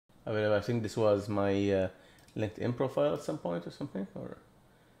I mean, I think this was my LinkedIn profile at some point or something. Or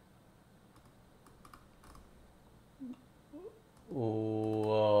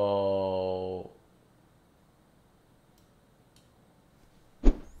whoa.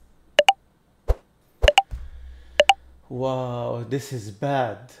 Wow, this is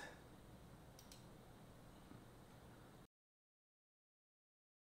bad.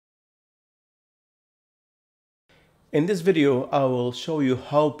 In this video, I will show you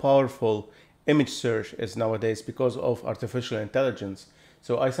how powerful image search is nowadays because of artificial intelligence.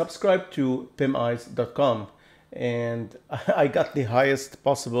 So I subscribe to PimEyes.com and I got the highest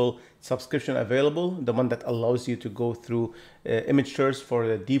possible subscription available, the one that allows you to go through image search for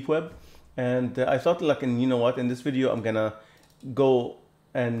the deep web. And I thought like, and you know what, in this video, I'm gonna go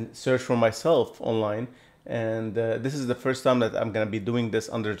and search for myself online. And this is the first time that I'm gonna be doing this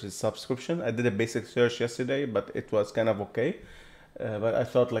under the subscription. I did a basic search yesterday, but it was kind of okay. But I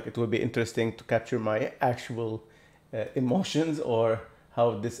thought like it would be interesting to capture my actual emotions or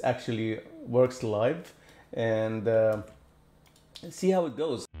how this actually works live and see how it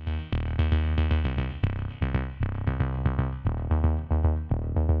goes.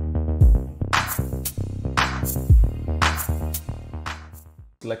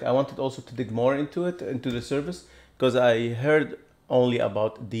 Like I wanted also to dig more into it, into the service, because I heard only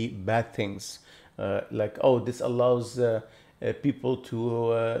about the bad things. Like, oh, this allows people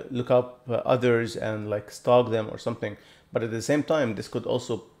to look up others and like stalk them or something. But at the same time, this could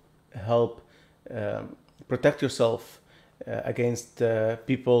also help protect yourself against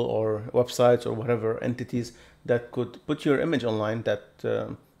people or websites or whatever entities that could put your image online that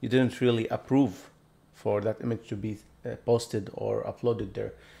you didn't really approve for that image to be posted or uploaded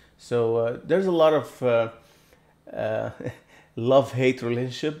there. So there's a lot of love-hate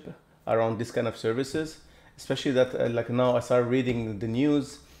relationship around this kind of services, especially that like now I started reading the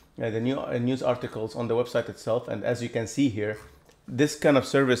news, the new news articles on the website itself, and as you can see here, this kind of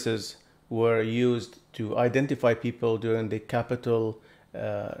services were used to identify people during the Capitol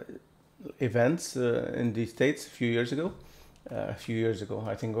events in the States a few years ago. I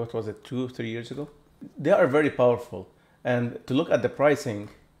think, what was it, 2 or 3 years ago? They are very powerful. And to look at the pricing,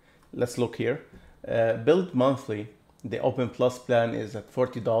 let's look here. Billed monthly, the Open Plus plan is at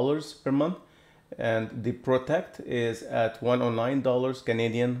 $40 per month, and the Protect is at $109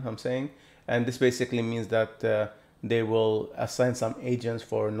 Canadian, I'm saying. And this basically means that they will assign some agents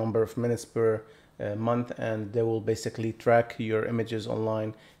for a number of minutes per month, and they will basically track your images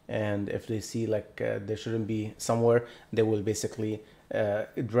online. And if they see like there shouldn't be somewhere, they will basically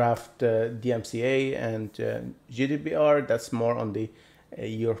draft DMCA and GDPR. That's more on the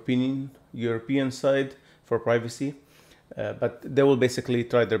European side for privacy. But they will basically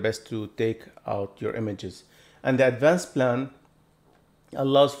try their best to take out your images. And the advanced plan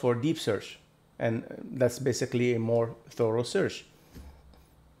allows for deep search, and that's basically a more thorough search.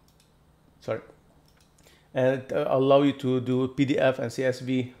 Sorry. And it allow you to do PDF and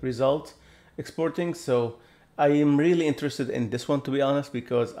CSV result exporting. So I am really interested in this one, to be honest,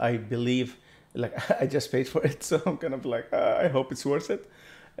 because I believe, like, I just paid for it, so I'm kind of like, I hope it's worth it.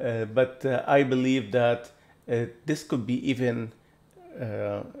 But I believe that this could be even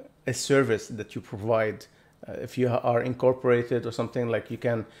a service that you provide. If you are incorporated or something, like you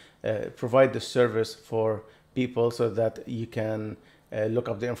can provide the service for people so that you can look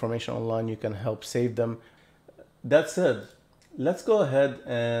up the information online, you can help save them. That said, let's go ahead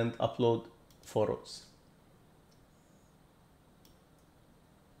and upload photos.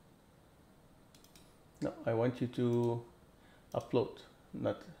 No, I want you to upload,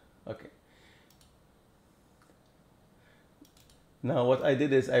 not, okay. Now what I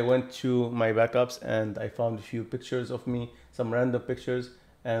did is I went to my backups and I found a few pictures of me, some random pictures,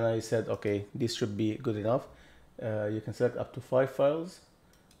 and I said, okay, this should be good enough. You can select up to 5 files.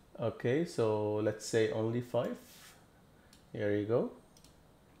 Okay, so let's say only 5. Here you go.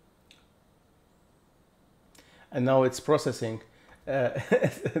 And now it's processing. One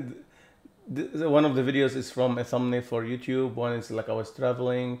of the videos is from a thumbnail for YouTube. One is like I was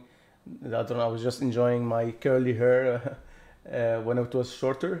traveling. The other one I was just enjoying my curly hair when it was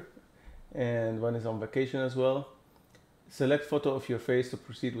shorter. And one is on vacation as well. Select photo of your face to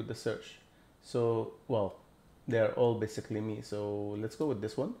proceed with the search. So, well, they're all basically me. So let's go with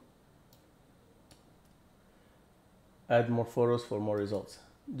this one. Add more photos for more results.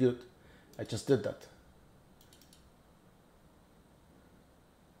 Dude, I just did that.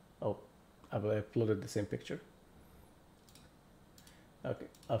 Oh, I've uploaded the same picture. Okay,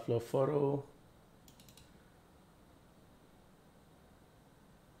 upload photo.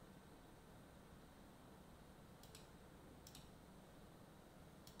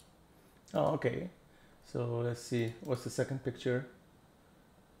 Oh, okay. So let's see. What's the second picture?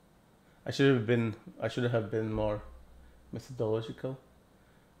 I should have been. I should have been more methodological.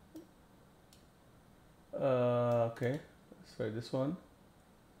 Okay. Sorry, this one.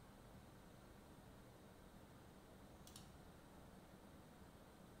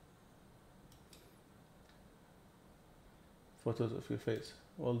 Photos of your face.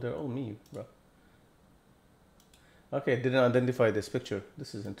 Well, they're all me, bro. Okay, didn't identify this picture.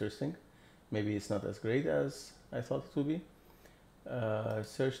 This is interesting. Maybe it's not as great as I thought it would be.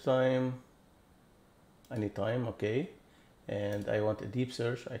 Search time. I need time, okay. And I want a deep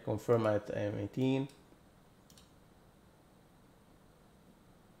search. I confirm at I am 18.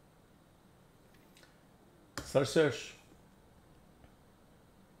 Start search.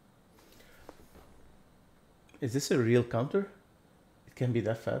 Is this a real counter? It can be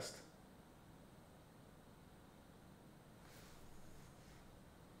that fast.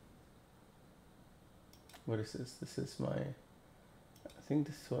 What is this? This is my, I think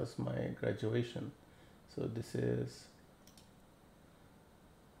this was my graduation. So this is,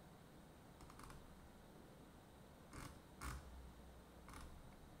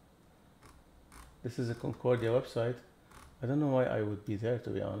 this is a Concordia website. I don't know why I would be there, to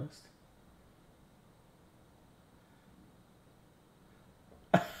be honest.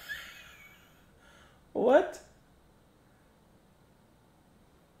 What?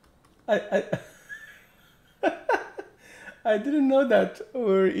 I I didn't know that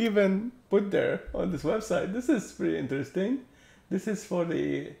we're even put there on this website. This is pretty interesting. This is for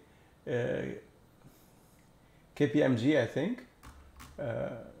the KPMG, I think,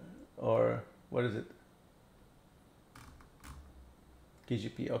 or what is it?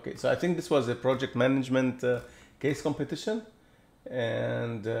 KGP. Okay, so I think this was a project management case competition,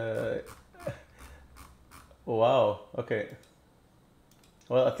 and wow. Okay.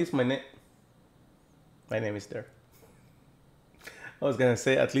 Well, at least my name is there. I was gonna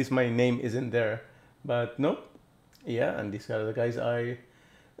say at least my name isn't there, but nope. Yeah, and these are the guys I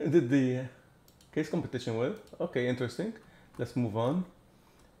did the case competition with. Okay, interesting. Let's move on.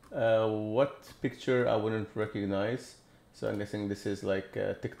 What picture I wouldn't recognize? So I'm guessing this is like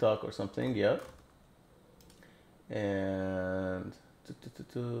TikTok or something. Yeah. And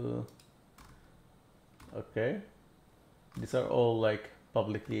okay, these are all like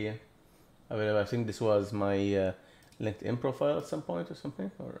publicly available. I think this was my LinkedIn profile at some point or something,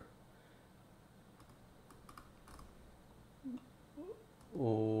 or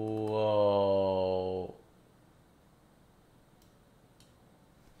whoa.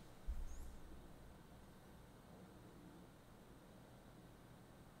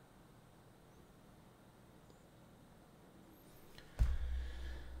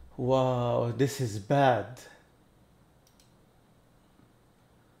 Wow, this is bad.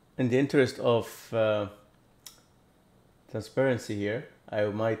 In the interest of transparency here, I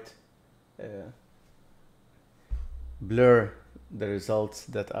might blur the results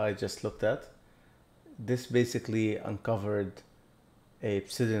that I just looked at. This basically uncovered a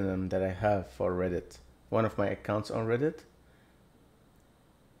pseudonym that I have for Reddit, one of my accounts on Reddit.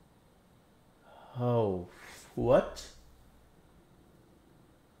 Oh, what?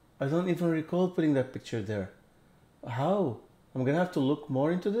 I don't even recall putting that picture there. How? I'm gonna have to look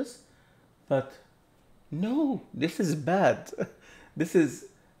more into this, but no, this is bad. This is,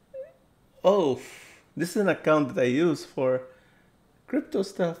 oh, this is an account that I use for crypto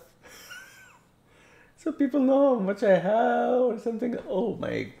stuff. So people know how much I have or something. Oh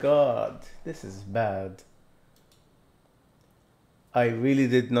my god, this is bad. I really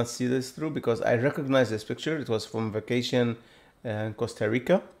did not see this through because I recognized this picture. It was from vacation in Costa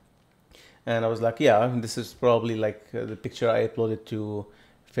Rica. And I was like, yeah, this is probably like the picture I uploaded to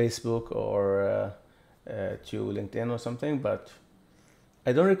Facebook or to LinkedIn or something, but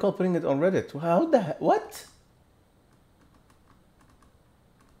I don't recall putting it on Reddit. How the heck? What?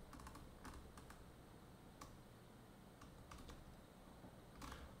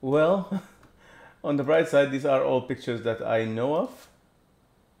 Well, on the bright side, these are all pictures that I know of.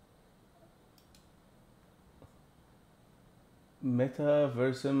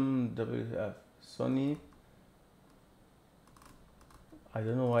 Metaversum WF Sony. I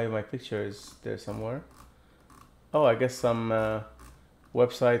don't know why my picture is there somewhere. Oh, I guess some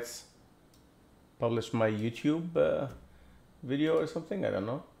websites published my YouTube video or something. I don't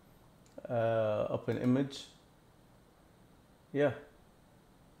know. Open image. Yeah,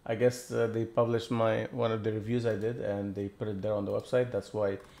 I guess they published one of the reviews I did and they put it there on the website. That's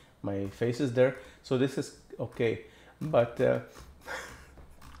why my face is there. So this is okay, but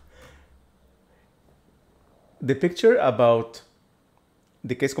the picture about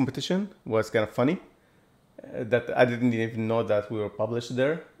the case competition was kind of funny. That I didn't even know that we were published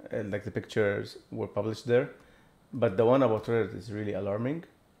there. Like the pictures were published there. But the one about Reddit is really alarming.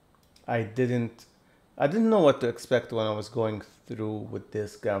 I didn't I didn't know what to expect when I was going through with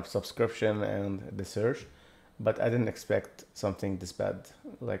this kind of subscription and the search, but I didn't expect something this bad.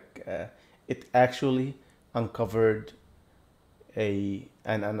 Like it actually uncovered an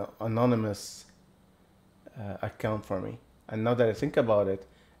anonymous account for me. And now that I think about it,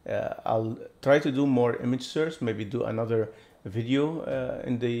 I'll try to do more image search. Maybe do another video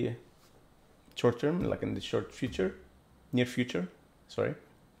in the short term, like in the short future, near future. Sorry.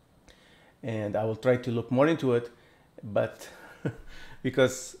 And I will try to look more into it, but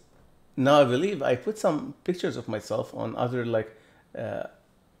because now I believe I put some pictures of myself on other like uh,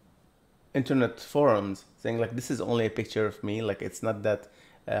 internet forums saying like this is only a picture of me, like it's not that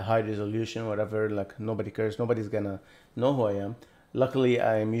high resolution, whatever, like nobody cares, nobody's gonna know who I am. Luckily,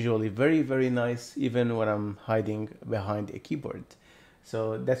 I am usually very, very nice even when I'm hiding behind a keyboard.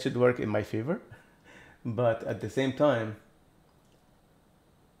 So that should work in my favor. But at the same time,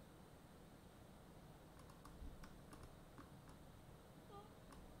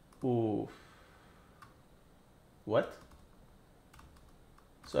 ooh, what?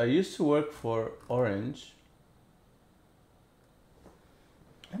 So I used to work for Orange.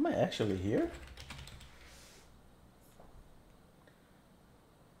 Am I actually here?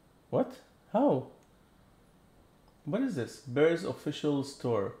 What? How? What is this? Bear's official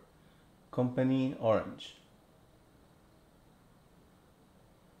store. Company Orange.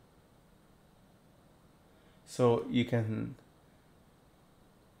 So you can,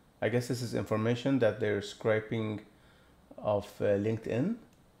 I guess this is information that they're scraping of LinkedIn.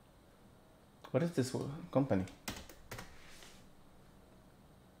 What is this company?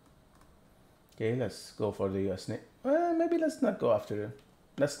 Okay, let's go for the US Navy. Well, maybe let's not go after it.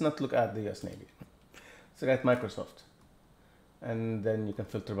 Let's not look at the US Navy. Let's look at Microsoft. And then you can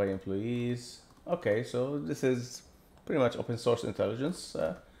filter by employees. Okay, so this is pretty much open source intelligence.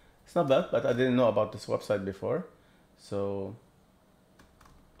 It's not bad, but I didn't know about this website before. So,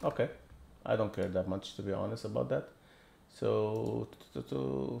 okay. I don't care that much, to be honest, about that. So,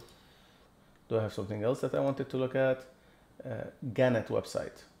 do I have something else that I wanted to look at? Gannett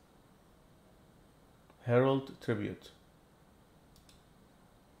website. Herald Tribute.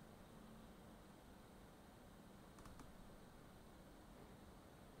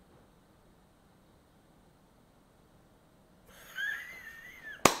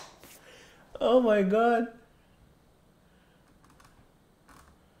 Oh my god.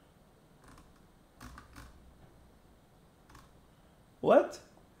 What?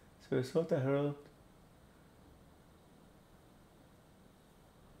 So it's what the Herald.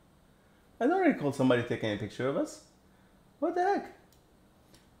 I don't recall somebody taking a picture of us. What the heck?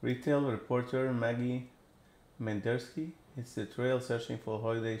 Retail reporter Maggie Mendersky hits the trail searching for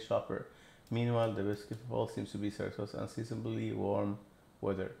holiday shopper. Meanwhile, the biscuit fall seems to be Saratoga's unseasonably warm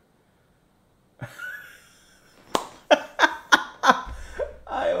weather.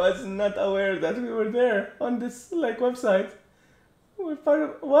 I was not aware that we were there on this like website. We're part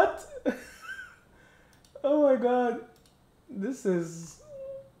of what? Oh my god. This is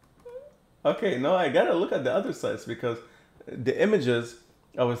okay. No, I gotta look at the other sites because the images.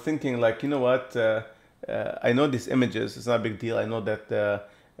 I was thinking like, you know what? I know these images. It's not a big deal. I know that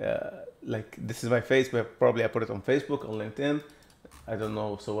like this is my face, but probably I put it on Facebook, on LinkedIn. I don't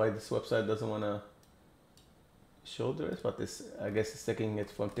know. So why this website doesn't want to show the rest? But this, I guess, it's taking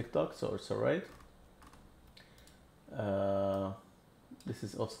it from TikTok, so it's alright. This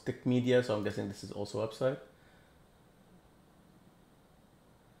is also Tech Media, so I'm guessing this is also a website.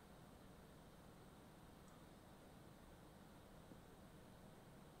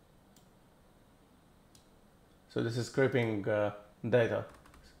 So this is scraping data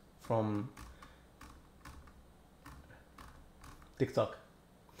from TikTok.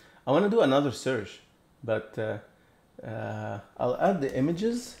 I want to do another search, but I'll add the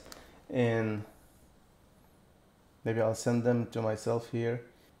images and maybe I'll send them to myself here.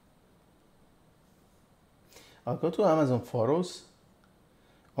 I'll go to Amazon Photos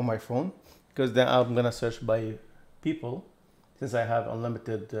on my phone because then I'm gonna search by people since I have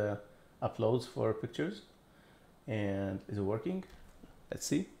unlimited uploads for pictures. And is it working? Let's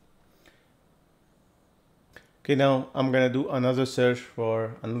see. Okay, now I'm gonna do another search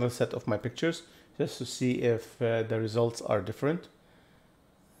for another set of my pictures just to see if the results are different.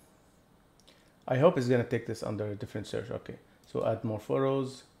 I hope it's gonna take this under a different search. Okay, so add more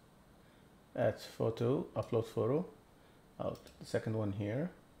photos, add photo, upload photo, out the second one here.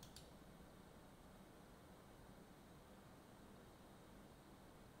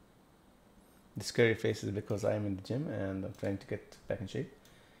 The scary face is because I am in the gym and I'm trying to get back in shape.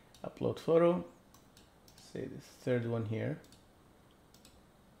 Upload photo. Say this third one here.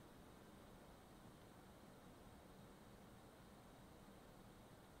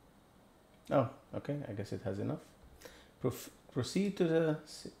 Oh, okay, I guess it has enough. Proceed to the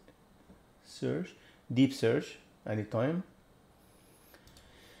search, deep search, anytime.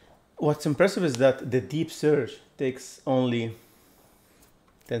 What's impressive is that the deep search takes only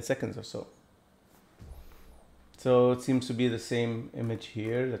 10 seconds or so. So it seems to be the same image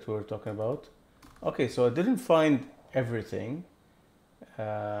here that we were talking about. Okay, so I didn't find everything.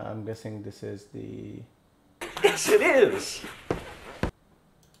 I'm guessing this is the... Yes, it is!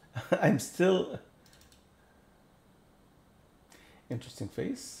 I'm still... Interesting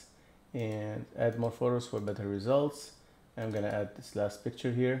face. And add more photos for better results. I'm gonna add this last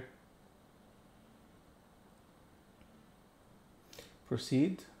picture here.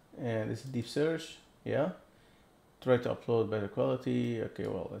 Proceed. And this is deep search. Yeah. Try to upload better quality. Okay,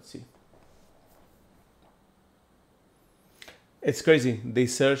 well, let's see. It's crazy. The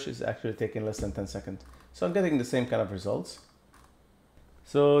search is actually taking less than 10 seconds. So I'm getting the same kind of results.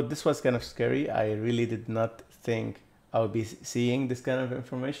 So this was kind of scary. I really did not think I would be seeing this kind of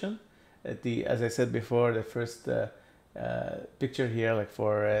information. As I said before, the first picture here, like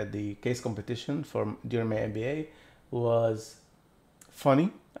for the case competition during my MBA, was funny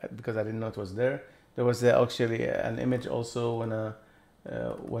because I didn't know it was there. There was actually an image also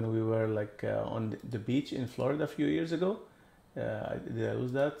when we were like on the beach in Florida a few years ago. Did I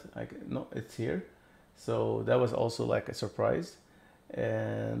lose that? No, it's here. So that was also like a surprise.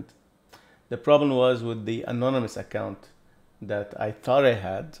 And the problem was with the anonymous account that I thought I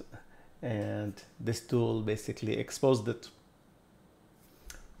had, and this tool basically exposed it.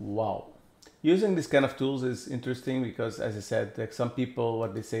 Wow. Using this kind of tools is interesting because, as I said, like some people,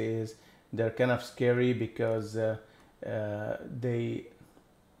 what they say is they're kind of scary because they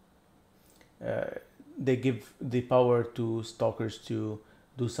give the power to stalkers to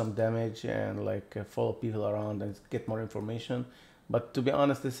do some damage and like follow people around and get more information. But to be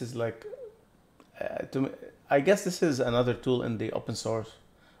honest, this is like, I guess this is another tool in the open source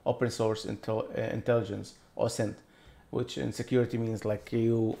intelligence, OSINT, which in security means like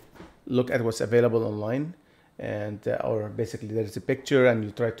you look at what's available online, and or basically there's a picture and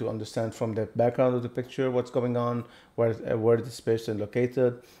you try to understand from the background of the picture what's going on, where this person is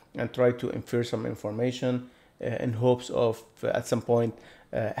located, and try to infer some information in hopes of at some point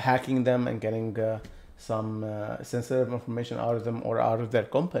hacking them and getting some sensitive information out of them or out of their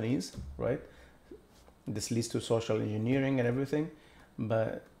companies, right? This leads to social engineering and everything,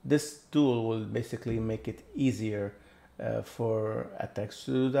 but this tool will basically make it easier for attacks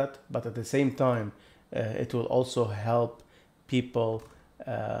to do that. But at the same time, it will also help people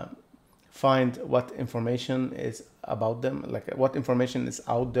find what information is about them, like what information is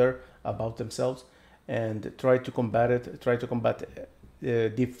out there about themselves, and try to combat it, try to combat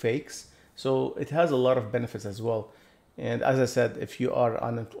deep fakes. So it has a lot of benefits as well. And as I said, if you are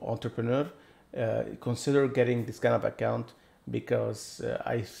an entrepreneur, consider getting this kind of account, because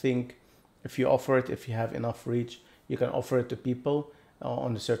I think if you offer it, if you have enough reach, you can offer it to people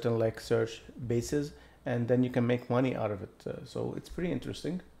on a certain like search basis, and then you can make money out of it. So it's pretty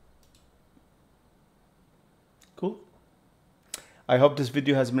interesting. Cool. I hope this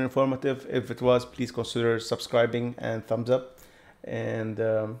video has been informative. If it was, please consider subscribing and thumbs up. And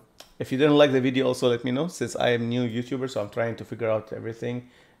if you didn't like the video, also let me know, since I am new YouTuber, so I'm trying to figure out everything.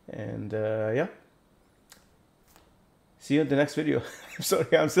 And yeah, see you in the next video. I'm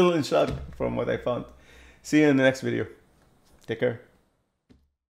sorry, I'm still in shock from what I found. See you in the next video. Take care.